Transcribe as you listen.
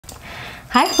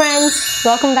Hi friends!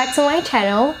 Welcome back to my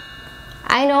channel.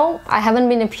 I know I haven't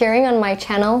been appearing on my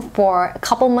channel for a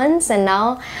couple months and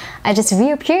now I just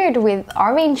reappeared with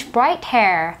orange bright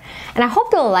hair and I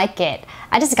hope you'll like it.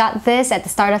 I just got this at the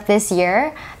start of this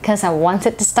year because I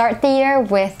wanted to start the year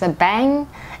with a bang,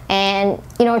 and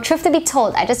you know, truth to be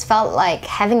told, I just felt like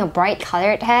having a bright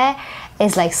colored hair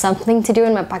is like something to do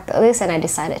in my bucket list and I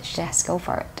decided to just go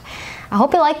for it. I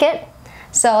hope you like it.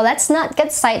 So let's not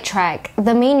get sidetracked.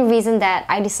 The main reason that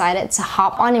I decided to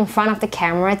hop on in front of the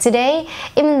camera today,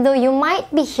 even though you might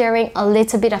be hearing a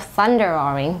little bit of thunder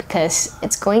roaring because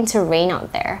it's going to rain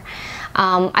out there,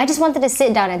 I just wanted to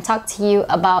sit down and talk to you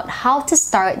about how to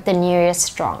start the New Year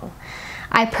strong.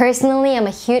 I personally am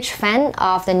a huge fan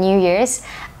of the New Year's.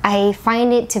 I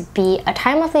find it to be a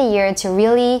time of the year to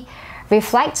really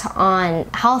reflect on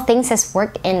how things has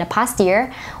worked in the past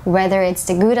year, whether it's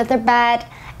the good or the bad,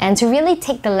 and to really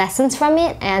take the lessons from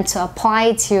it and to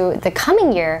apply to the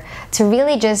coming year to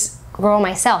really just grow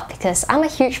myself, because I'm a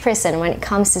huge person when it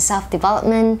comes to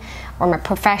self-development or my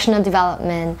professional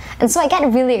development, and so I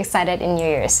get really excited in New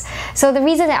Year's. So the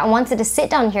reason that I wanted to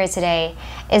sit down here today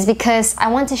is because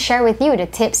I want to share with you the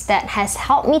tips that has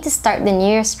helped me to start the New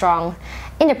Year strong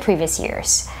in the previous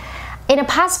years. In the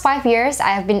past 5 years, I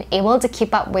have been able to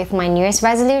keep up with my New Year's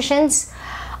resolutions.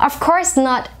 Of course,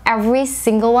 not every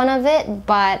single one of it,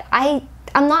 but I'm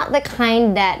not the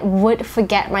kind that would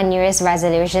forget my New Year's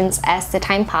resolutions as the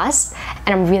time passed,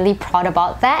 and I'm really proud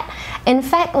about that. In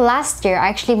fact, last year I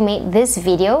actually made this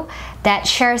video that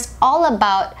shares all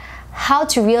about how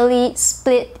to really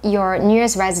split your New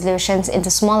Year's resolutions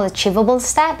into small achievable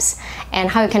steps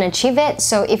and how you can achieve it.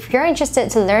 So if you're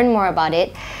interested to learn more about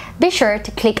it, be sure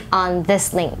to click on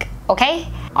this link, okay?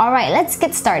 Alright, let's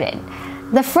get started.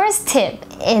 The first tip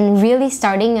in really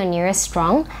starting your New Year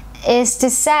strong is to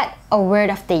set a word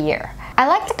of the year. I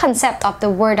like the concept of the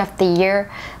word of the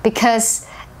year because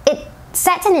it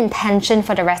sets an intention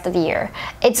for the rest of the year.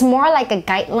 It's more like a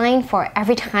guideline for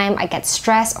every time I get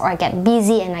stressed or I get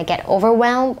busy and I get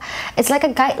overwhelmed. It's like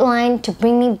a guideline to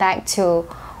bring me back to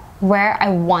where I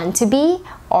want to be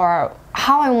or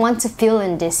how I want to feel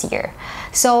in this year.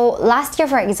 So last year,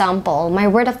 for example, my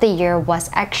word of the year was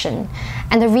action.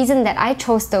 And the reason that I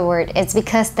chose the word is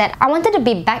because that I wanted to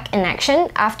be back in action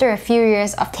after a few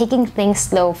years of taking things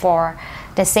slow for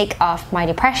the sake of my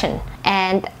depression.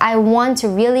 And I want to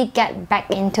really get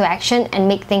back into action and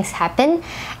make things happen.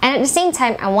 And at the same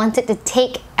time, I wanted to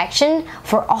take action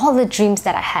for all the dreams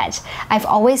that I had. I've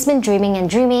always been dreaming and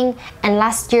dreaming, and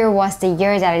last year was the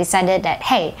year that I decided that,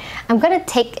 hey, I'm gonna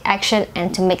take action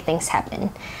and to make things happen.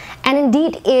 And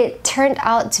indeed, it turned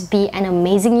out to be an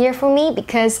amazing year for me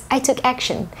because I took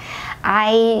action.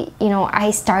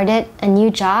 I started a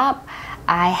new job.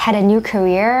 I had a new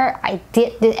career. I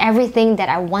did everything that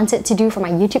I wanted to do for my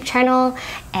YouTube channel,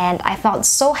 and I felt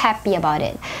so happy about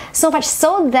it. So much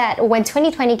so that when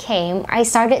 2020 came, I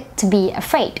started to be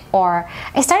afraid, or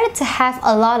I started to have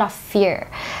a lot of fear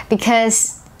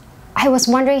because I was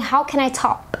wondering, how can I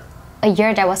top a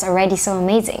year that was already so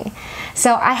amazing?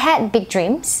 So I had big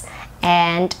dreams,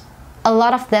 and a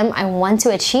lot of them I want to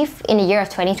achieve in the year of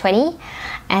 2020.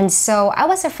 And so I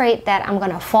was afraid that I'm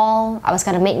gonna fall, I was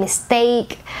gonna make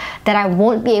mistake, that I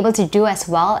won't be able to do as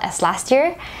well as last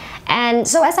year. And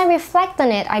so as I reflect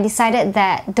on it, I decided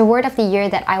that the word of the year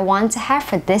that I want to have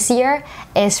for this year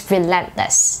is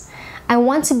relentless. I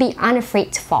want to be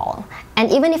unafraid to fall.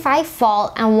 And even if I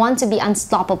fall, I want to be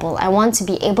unstoppable. I want to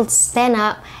be able to stand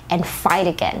up and fight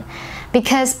again.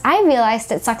 Because I realized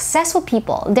that successful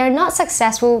people, they're not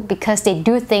successful because they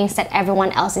do things that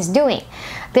everyone else is doing.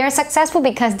 They're successful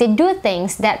because they do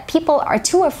things that people are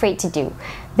too afraid to do.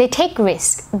 They take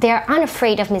risks. They're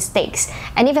unafraid of mistakes.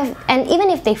 And even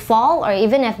if they fall or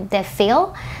even if they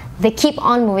fail, they keep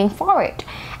on moving forward.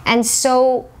 And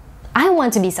so I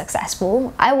want to be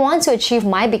successful. I want to achieve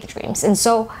my big dreams. And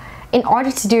so in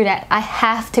order to do that, I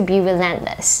have to be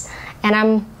relentless. And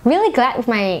I'm really glad with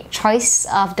my choice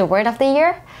of the word of the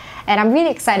year, and I'm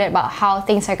really excited about how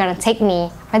things are gonna take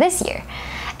me for this year.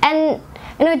 And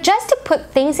you know, just to put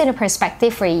things into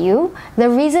perspective for you, the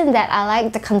reason that I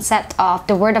like the concept of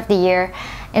the word of the year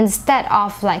instead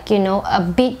of like, you know, a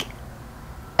big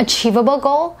achievable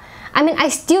goal. I mean, I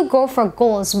still go for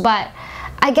goals, but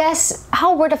I guess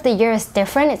how word of the year is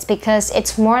different, it's because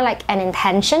it's more like an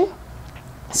intention.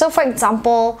 So for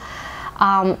example,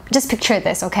 just picture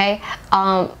this, okay?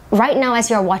 Right now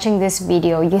as you're watching this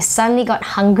video, you suddenly got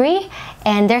hungry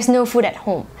and there's no food at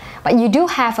home. But you do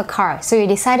have a car, so you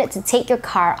decided to take your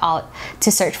car out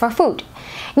to search for food.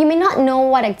 You may not know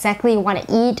what exactly you want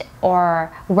to eat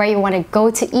or where you want to go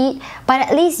to eat, but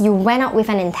at least you went out with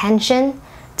an intention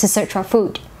to search for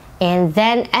food. And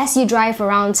then as you drive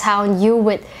around town, you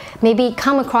would maybe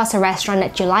come across a restaurant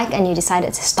that you like and you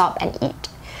decided to stop and eat,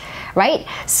 right?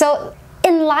 So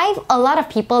in life, a lot of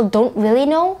people don't really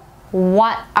know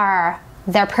what are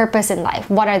their purpose in life,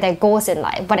 what are their goals in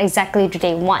life, what exactly do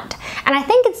they want. And I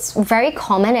think it's very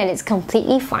common and it's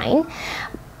completely fine.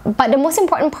 But the most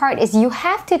important part is you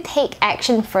have to take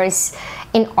action first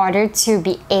in order to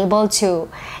be able to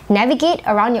navigate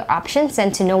around your options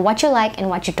and to know what you like and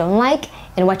what you don't like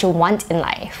and what you want in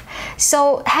life.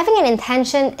 So having an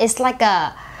intention is like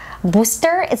a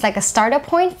booster, it's like a starter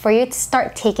point for you to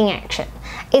start taking action.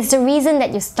 It's the reason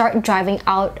that you start driving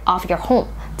out of your home,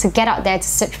 to get out there to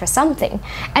search for something.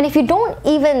 And if you don't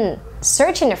even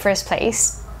search in the first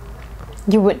place,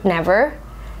 you would never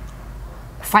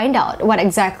find out what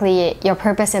exactly your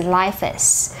purpose in life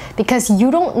is, because you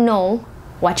don't know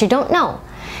what you don't know.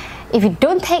 If you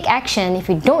don't take action, if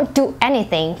you don't do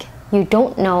anything, you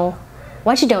don't know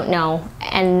what you don't know,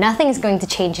 and nothing is going to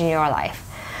change in your life.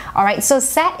 Alright, so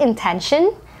set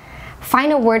intention,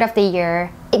 find a word of the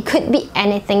year. It could be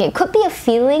anything, it could be a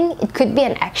feeling, it could be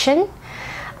an action.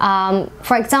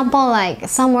 For example, like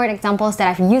some word examples that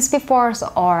I've used before,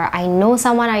 or I know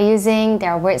someone are using,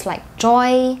 there are words like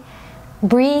joy,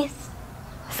 breathe,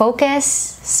 focus,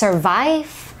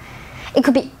 survive. It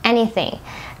could be anything.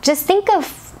 Just take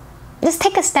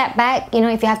a step back. You know,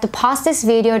 if you have to pause this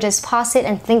video, just pause it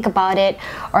and think about it,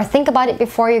 or think about it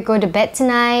before you go to bed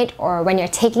tonight, or when you're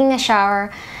taking a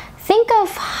shower. Think of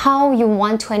how you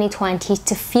want 2020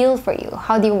 to feel for you.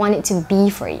 How do you want it to be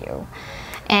for you?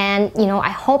 And you know, I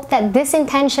hope that this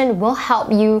intention will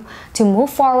help you to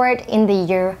move forward in the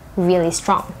year really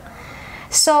strong.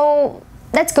 So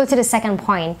let's go to the second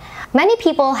point. Many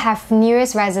people have New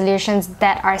Year's resolutions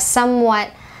that are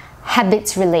somewhat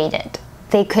habits related.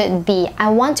 They could be, I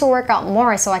want to work out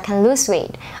more so I can lose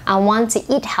weight. I want to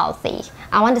eat healthy.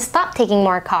 I want to stop taking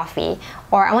more coffee,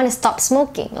 or I want to stop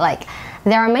smoking. Like,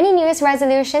 there are many New Year's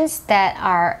resolutions that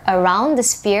are around the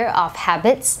sphere of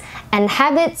habits, and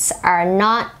habits are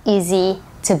not easy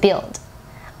to build.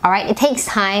 Alright, it takes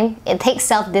time, it takes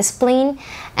self-discipline,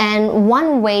 and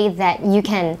one way that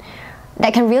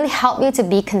can really help you to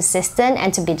be consistent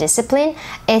and to be disciplined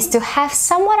is to have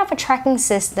somewhat of a tracking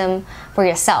system for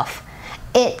yourself.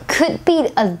 It could be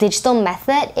a digital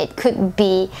method, it could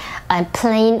be a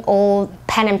plain old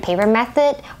pen and paper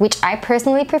method, which I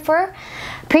personally prefer.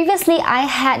 Previously, I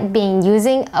had been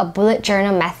using a bullet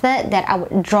journal method that I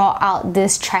would draw out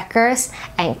these trackers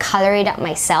and color it up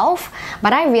myself.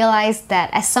 But I realized that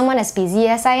as someone as busy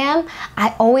as I am,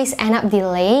 I always end up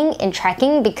delaying in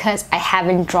tracking because I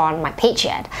haven't drawn my page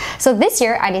yet. So this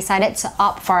year, I decided to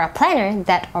opt for a planner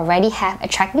that already have a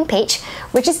tracking page,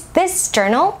 which is this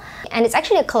journal. And it's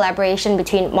actually a collaboration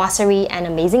between Mossery and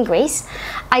Amazing Grace.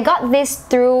 I got this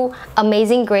through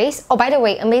Amazing Grace. Oh, by the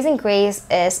way, Amazing Grace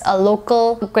is a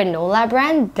local granola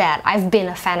brand that I've been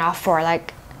a fan of for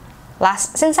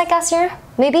since like last year,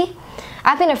 maybe?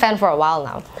 I've been a fan for a while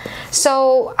now.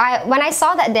 So when I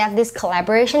saw that they have this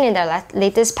collaboration in their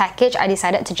latest package, I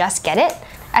decided to just get it.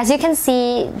 As you can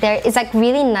see, it's like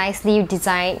really nicely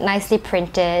designed, nicely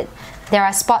printed. There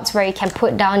are spots where you can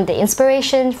put down the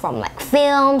inspiration from like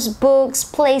films, books,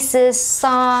 places,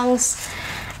 songs,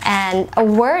 and a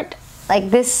word like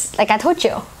this. Like I told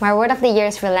you, my word of the year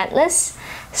is relentless.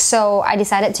 So I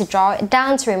decided to draw it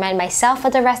down to remind myself for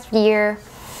the rest of the year.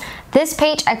 This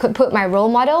page I could put my role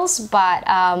models, but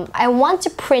I want to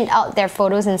print out their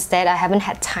photos instead. I haven't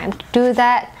had time to do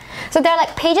that. So there are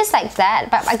like pages like that,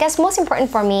 but I guess most important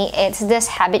for me, it's this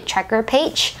habit tracker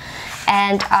page.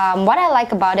 And what I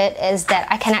like about it is that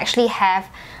I can actually have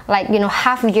like, you know,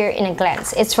 half a year in a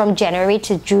glance. It's from January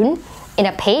to June in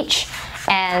a page.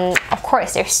 And of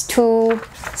course, there's 2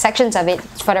 sections of it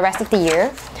for the rest of the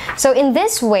year. So in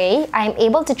this way, I'm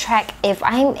able to track if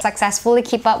I'm successfully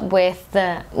keep up with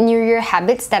the New Year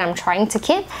habits that I'm trying to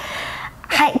keep.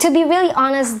 To be really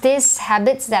honest, these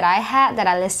habits that I had that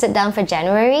I listed down for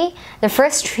January, the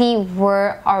first 3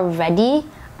 were already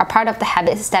a part of the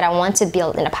habits that I want to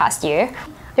build in the past year.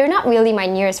 They're not really my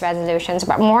New Year's resolutions,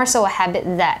 but more so a habit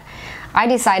that I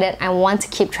decided I want to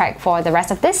keep track for the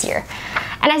rest of this year.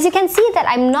 And as you can see that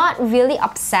I'm not really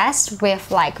obsessed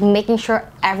with like making sure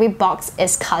every box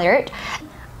is colored.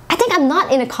 I think I'm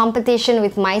not in a competition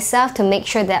with myself to make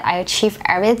sure that I achieve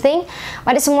everything,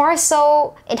 but it's more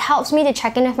so it helps me to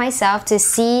check in with myself to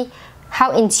see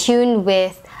how in tune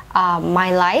with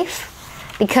my life.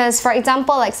 Because for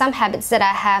example, like some habits that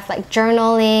I have, like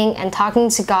journaling and talking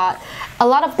to God, a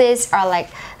lot of these are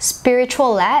like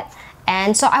spiritual led,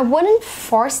 and so I wouldn't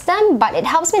force them, but it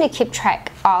helps me to keep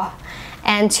track of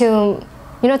and to,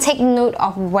 you know, take note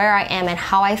of where I am and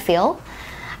how I feel.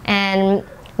 And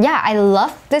yeah, I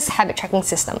love this habit tracking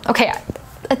system. Okay,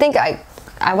 I think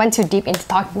I went too deep into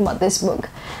talking about this book.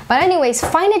 But anyways,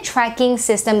 find a tracking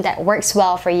system that works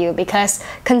well for you because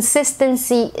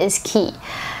consistency is key.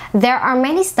 There are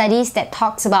many studies that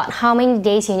talks about how many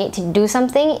days you need to do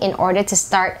something in order to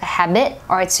start a habit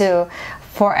or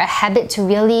for a habit to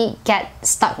really get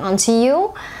stuck onto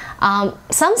you.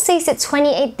 Some says it's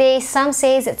 28 days, some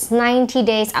says it's 90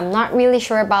 days. I'm not really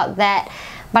sure about that.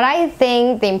 But I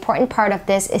think the important part of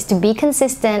this is to be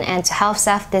consistent and to have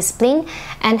self-discipline,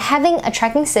 and having a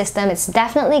tracking system is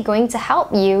definitely going to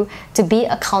help you to be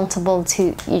accountable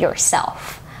to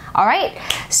yourself. Alright,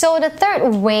 so the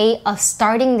third way of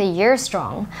starting the year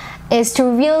strong is to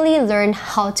really learn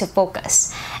how to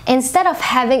focus. Instead of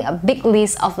having a big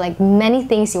list of like many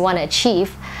things you want to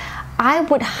achieve, I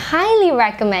would highly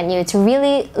recommend you to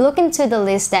really look into the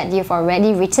list that you've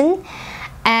already written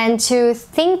and to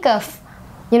think of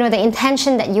the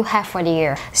intention that you have for the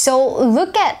year. So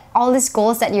look at all these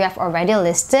goals that you have already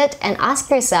listed and ask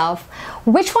yourself,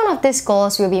 which one of these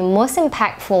goals will be most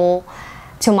impactful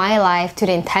to my life, to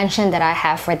the intention that I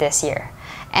have for this year?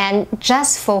 And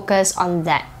just focus on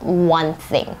that one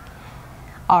thing.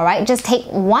 Alright, just take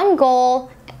one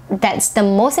goal that's the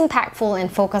most impactful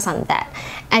and focus on that.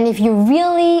 And if you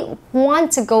really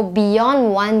want to go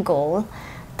beyond one goal,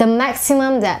 the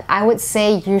maximum that I would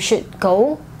say you should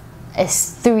go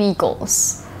is 3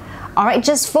 goals. Alright,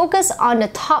 just focus on the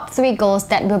top 3 goals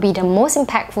that will be the most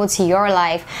impactful to your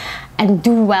life and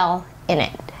do well in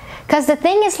it. Because the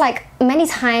thing is, like, many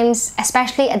times,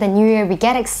 especially at the new year, we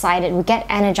get excited, we get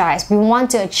energized, we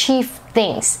want to achieve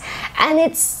things, and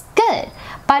it's good.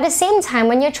 But at the same time,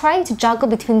 when you're trying to juggle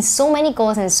between so many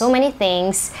goals and so many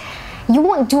things, you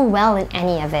won't do well in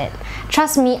any of it.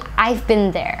 Trust me, I've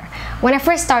been there. When I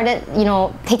first started,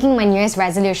 taking my New Year's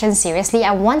resolution seriously,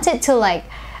 I wanted to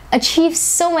achieve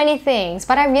so many things,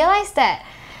 but I realized that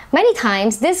many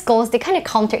times these goals, they kind of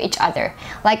counter each other.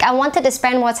 Like, I wanted to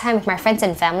spend more time with my friends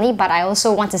and family, but I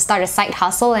also want to start a side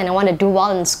hustle and I want to do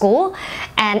well in school.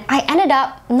 And I ended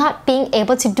up not being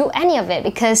able to do any of it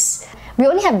because we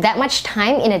only have that much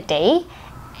time in a day,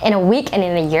 in a week, and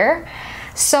in a year.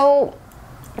 So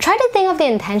try to think of the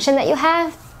intention that you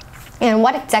have and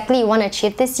what exactly you want to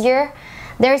achieve this year.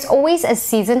 There's always a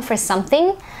season for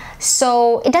something,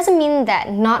 so it doesn't mean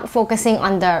that not focusing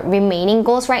on the remaining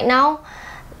goals right now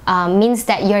means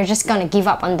that you're just gonna give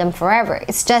up on them forever.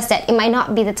 It's just that it might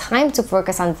not be the time to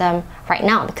focus on them right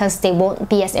now because they won't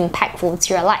be as impactful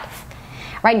to your life.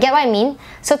 Right? Get what I mean?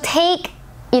 So take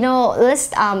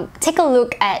take a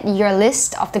look at your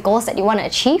list of the goals that you want to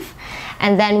achieve,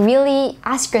 and then really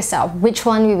ask yourself which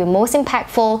one will be most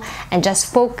impactful and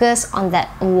just focus on that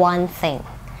one thing.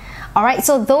 Alright,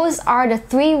 so those are the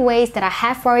 3 ways that I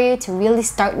have for you to really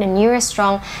start the New Year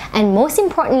strong, and most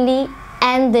importantly,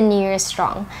 end the New Year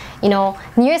strong. New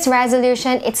Year's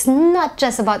resolution, it's not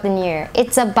just about the New Year.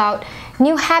 It's about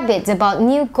new habits, about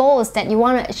new goals that you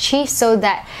want to achieve so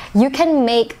that you can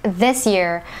make this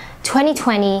year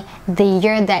 2020 the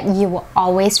year that you will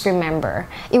always remember.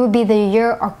 It will be the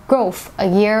year of growth, a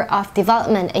year of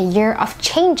development, a year of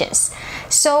changes.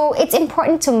 So it's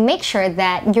important to make sure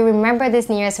that you remember these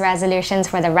New Year's resolutions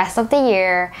for the rest of the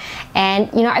year. And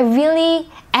I really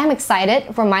am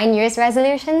excited for my New Year's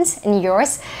resolutions and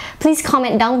yours. Please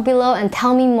comment down below and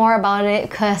tell me more about it,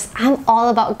 because I'm all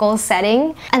about goal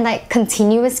setting and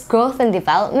continuous growth and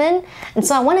development. And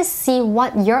so I want to see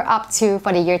what you're up to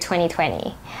for the year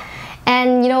 2020.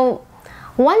 And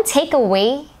one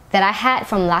takeaway that I had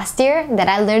from last year that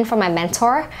I learned from my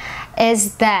mentor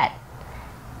is that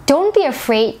don't be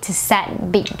afraid to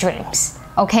set big dreams,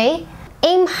 okay?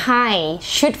 Aim high,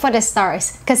 shoot for the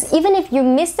stars, because even if you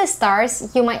miss the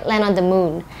stars, you might land on the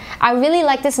moon. I really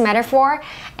like this metaphor,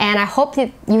 and I hope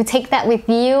that you take that with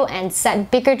you and set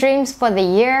bigger dreams for the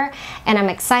year. And I'm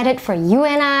excited for you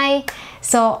and I.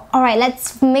 So, alright,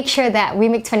 let's make sure that we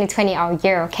make 2020 our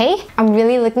year, okay? I'm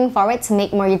really looking forward to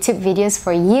make more YouTube videos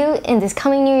for you in this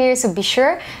coming new year, so be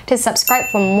sure to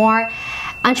subscribe for more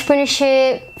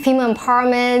entrepreneurship, female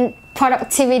empowerment,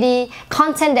 productivity,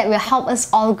 content that will help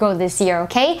us all grow this year,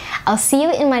 okay? I'll see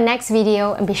you in my next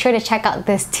video, and be sure to check out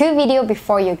these 2 videos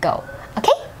before you go,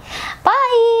 okay?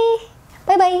 Bye!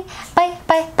 Bye bye! Bye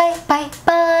bye bye bye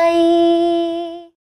bye!